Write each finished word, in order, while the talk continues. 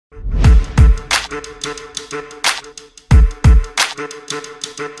I'm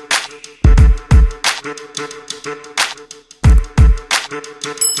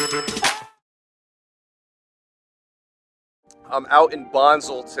out in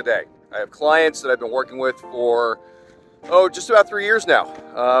Bonsall today. I have clients that I've been working with for, just about 3 years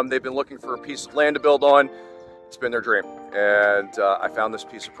now. They've been looking for a piece of land to build on. It's been their dream. And I found this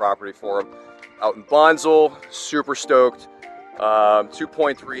piece of property for them out in Bonsall. Super stoked.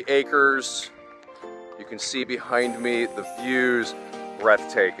 2.3 acres. You can see behind me the views,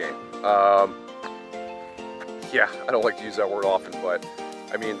 breathtaking. Yeah, I don't like to use that word often, but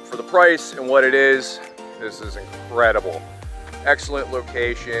I mean, for the price and what it is, this is incredible. Excellent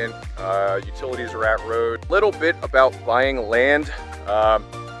location, utilities are at road. Little bit about buying land.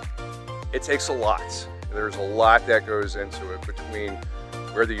 It takes a lot. There's a lot that goes into it between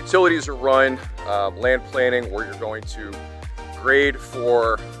where the utilities are run, land planning, where you're going to grade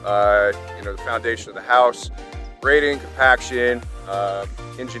for the foundation of the house, grading, compaction,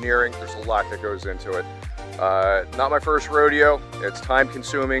 engineering. There's a lot that goes into it. Not my first rodeo. It's time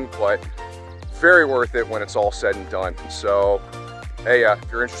consuming, but very worth it when it's all said and done. So, hey,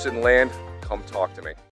 if you're interested in land, come talk to me.